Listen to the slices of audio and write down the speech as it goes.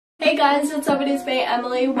Hey guys, what's up? It is me,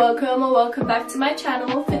 Emily. Welcome back to my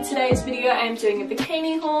channel. For today's video, I am doing a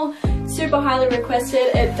bikini haul. Super highly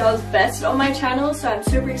requested. It does best on my channel, so I'm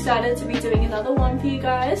super excited to be doing another one for you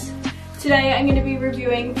guys. Today I'm going to be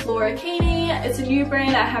reviewing BIKINI. It's a new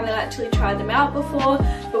brand. I haven't actually tried them out before,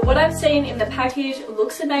 but what I've seen in the package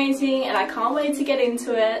looks amazing and I can't wait to get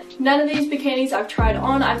into it. None of these bikinis I've tried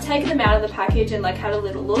on. I've taken them out of the package and had a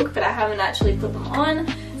little look, but I haven't actually put them on.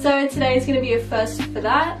 So today is going to be a first for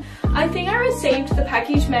that. I think I received the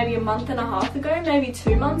package maybe a month and a half ago, maybe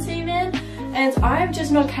 2 months even, and I've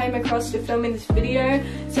just not came across to filming this video,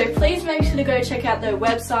 so please make sure to go check out their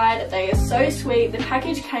website. They are so sweet. The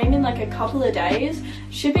package came in a couple of days.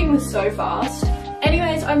 Shipping was so fast.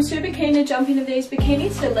 Anyways, I'm super keen to jump into these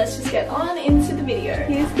bikinis, so let's just get on into the video.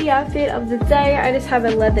 Here's the outfit of the day. I just have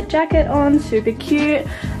a leather jacket on, super cute,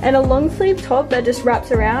 and a long sleeve top that just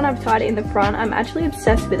wraps around. I've tied it in the front. I'm actually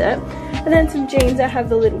obsessed with it. And then some jeans that have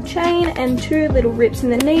the little chain and 2 little rips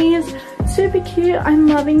in the knees. Super cute. I'm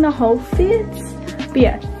loving the whole fit. But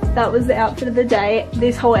yeah, that was the outfit of the day.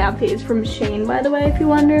 This whole outfit is from Shein, by the way, if you're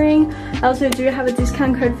wondering. I also do have a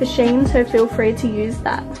discount code for Shein, so feel free to use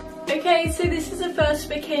that. Okay, so this is the first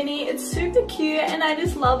bikini. It's super cute and I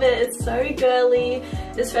just love it. It's so girly,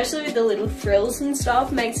 especially with the little frills and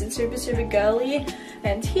stuff. Makes it super girly.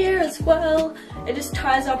 And here as well, it just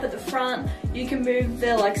ties up at the front. You can move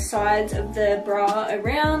the sides of the bra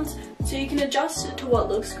around, so you can adjust it to what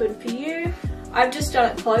looks good for you. I've just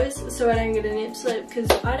done it close so I don't get a nip slip, because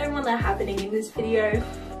I don't want that happening in this video.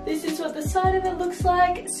 This is what the side of it looks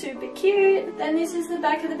like, super cute. Then this is the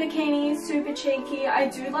back of the bikini, super cheeky. I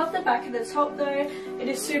do love the back of the top though, it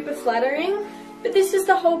is super flattering. But this is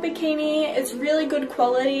the whole bikini, it's really good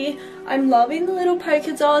quality. I'm loving the little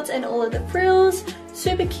polka dots and all of the frills,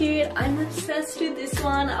 super cute. I'm obsessed with this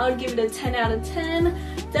one. I would give it a 10 out of 10.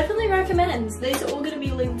 Definitely recommend. These are all going to be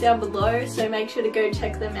linked down below, so make sure to go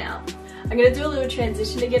check them out. I'm going to do a little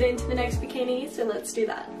transition to get into the next bikini, so let's do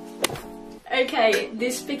that. Okay,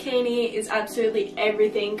 this bikini is absolutely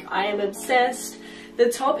everything. I am obsessed. The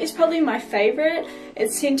top is probably my favourite.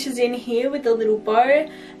 It cinches in here with the little bow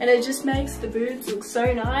and it just makes the boobs look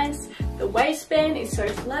so nice. The waistband is so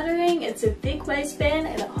flattering. It's a thick waistband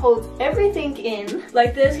and it holds everything in.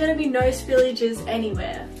 There's going to be no spillages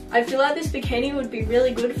anywhere. I feel like this bikini would be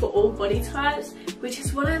really good for all body types, which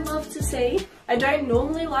is what I love to see. I don't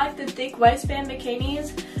normally like the thick waistband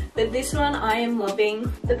bikinis, but this one I am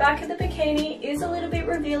loving. The back of the bikini is a little bit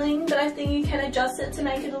revealing, but I think you can adjust it to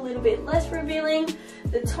make it a little bit less revealing.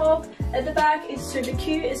 The top at the back is super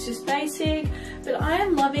cute, it's just basic, but I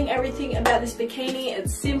am loving everything about this bikini.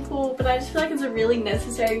 It's simple, but I just feel like it's a really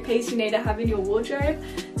necessary piece you need to have in your wardrobe.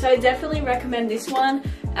 So I definitely recommend this one.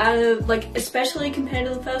 Out of, especially compared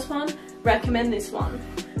to the first one, recommend this one.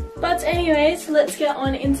 But anyways, let's get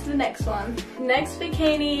on into the next one. Next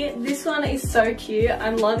bikini, this one is so cute.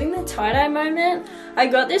 I'm loving the tie-dye moment. I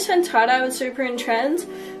got this when tie-dye was super in trend,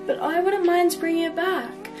 but I wouldn't mind bringing it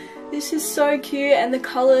back. This is so cute and the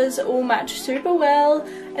colours all match super well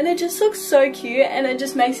and it just looks so cute and it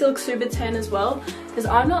just makes it look super tan as well, because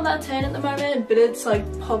I'm not that tan at the moment, but it's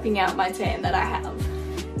popping out my tan that I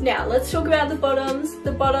have. Now let's talk about the bottoms.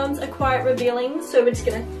 The bottoms are quite revealing, so we're just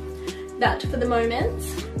gonna that for the moment.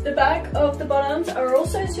 The back of the bottoms are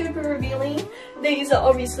also super revealing. These are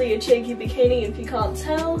obviously a cheeky bikini if you can't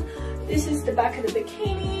tell. This is the back of the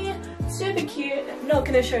bikini, super cute. I'm not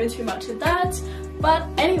going to show too much of that, but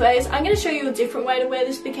anyways, I'm going to show you a different way to wear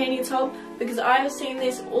this bikini top, because I have seen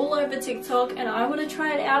this all over TikTok and I want to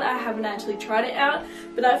try it out. I haven't actually tried it out,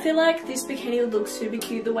 but I feel like this bikini would look super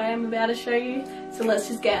cute the way I'm about to show you, so let's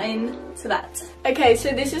just get into that. Okay, so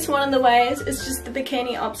this is one of the ways. It's just the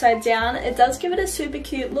bikini upside down. It does give it a super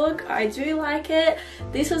cute look. I do like it.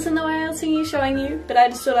 This wasn't the way I was thinking showing you, but I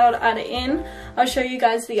just thought I would add it in. I'll show you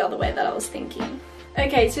guys the other way that I was thinking.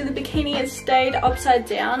 Okay, so the bikini has stayed upside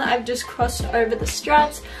down. I've just crossed over the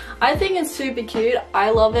straps. I think it's super cute. I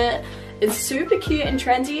love it. It's super cute and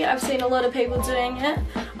trendy. I've seen a lot of people doing it.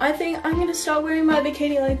 I think I'm going to start wearing my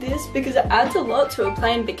bikini like this because it adds a lot to a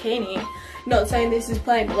plain bikini. Not saying this is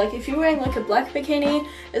plain, but if you're wearing a black bikini,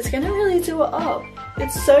 it's going to really do it up.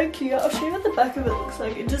 It's so cute. I'll show you what the back of it looks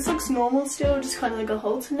like. It just looks normal still, just kind of like a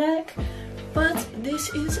halter neck. But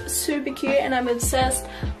this is super cute and I'm obsessed.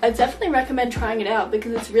 I definitely recommend trying it out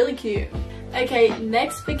because it's really cute. Okay,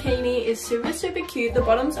 next bikini is super cute. The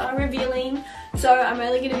bottoms are revealing, so I'm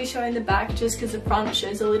only going to be showing the back just because the front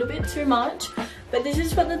shows a little bit too much. But this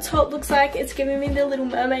is what the top looks like. It's giving me the Little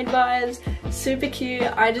Mermaid vibes. Super cute.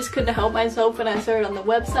 I just couldn't help myself when I saw it on the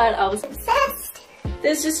website. I was obsessed.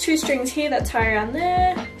 There's just 2 strings here that tie around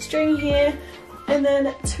there, string here, and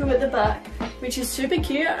then 2 at the back. which is super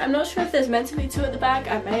cute. I'm not sure if there's meant to be two at the back.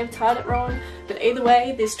 I may have tied it wrong, but either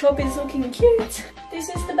way, this top is looking cute. This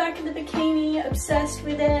is the back of the bikini. Obsessed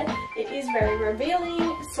with it. It is very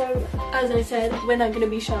revealing, so as I said, we're not going to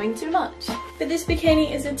be showing too much. But this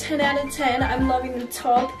bikini is a 10 out of 10. I'm loving the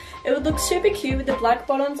top. It would look super cute with the black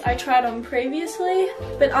bottoms I tried on previously,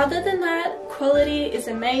 but other than that, quality is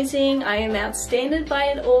amazing. I am outstanded by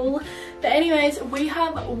it all. But anyways, we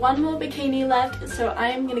have one more bikini left, so I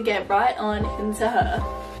am going to get right on into her.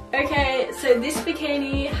 Okay, so this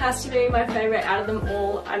bikini has to be my favorite out of them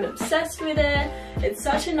all. I'm obsessed with it. It's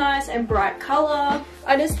such a nice and bright color.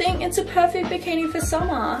 I just think it's a perfect bikini for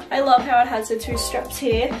summer. I love how it has the two straps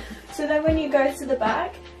here, so that when you go to the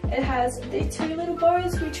back, it has the two little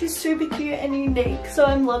bows, which is super cute and unique, so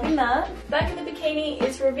I'm loving that. Back of the bikini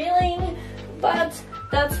is revealing, but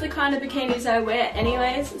that's the kind of bikinis I wear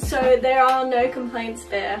anyways, so there are no complaints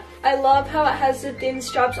there. I love how it has the thin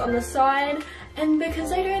straps on the side, and because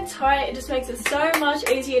they don't tie, it just makes it so much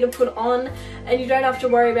easier to put on, and you don't have to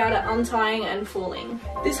worry about it untying and falling.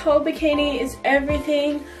 This whole bikini is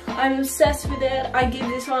everything. I'm obsessed with it. I give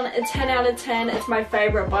this one a 10 out of 10. It's my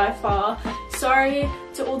favorite by far. Sorry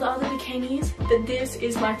to all the other bikinis, but this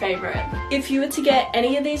is my favorite. If you were to get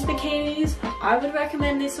any of these bikinis, I would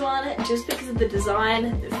recommend this one just because of the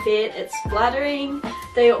design, the fit, it's flattering.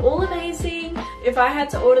 They are all amazing. If I had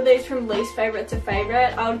to order these from least favorite to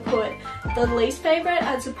favorite, I would put the least favorite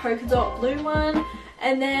as a polka dot blue one,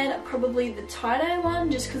 and then probably the tie-dye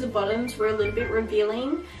one just because the bottoms were a little bit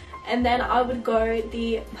revealing. And then I would go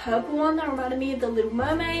the purple one that reminded me of the Little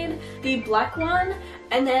Mermaid, the black one,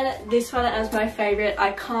 and then this one as my favorite.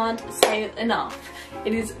 I can't say it enough.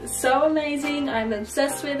 It is so amazing. I'm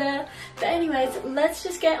obsessed with it. But anyways, let's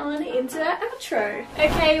just get on into our outro.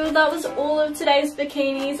 Okay, well that was all of today's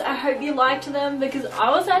bikinis. I hope you liked them because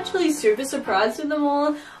I was actually super surprised with them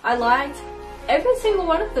all. I liked every single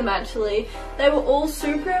one of them actually. They were all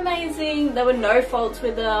super amazing. There were no faults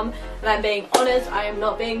with them, and I'm being honest, I am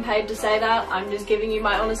not being paid to say that. I'm just giving you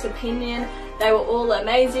my honest opinion. They were all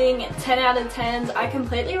amazing, 10 out of 10s. I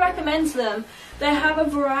completely recommend them. They have a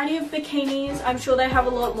variety of bikinis. I'm sure they have a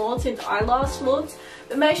lot more since I last looked,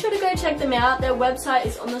 but make sure to go check them out. Their website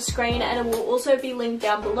is on the screen and it will also be linked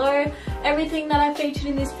down below. Everything that I featured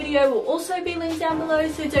in this video will also be linked down below,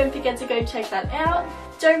 so don't forget to go check that out.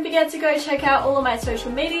 Don't forget to go check out all of my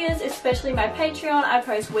social medias, especially my Patreon. I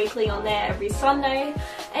post weekly on there every Sunday.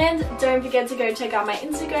 And don't forget to go check out my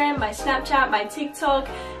Instagram, my Snapchat, my TikTok,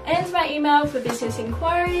 and my email for business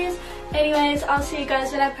inquiries. Anyways, I'll see you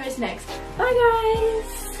guys when I post next. Bye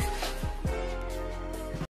guys!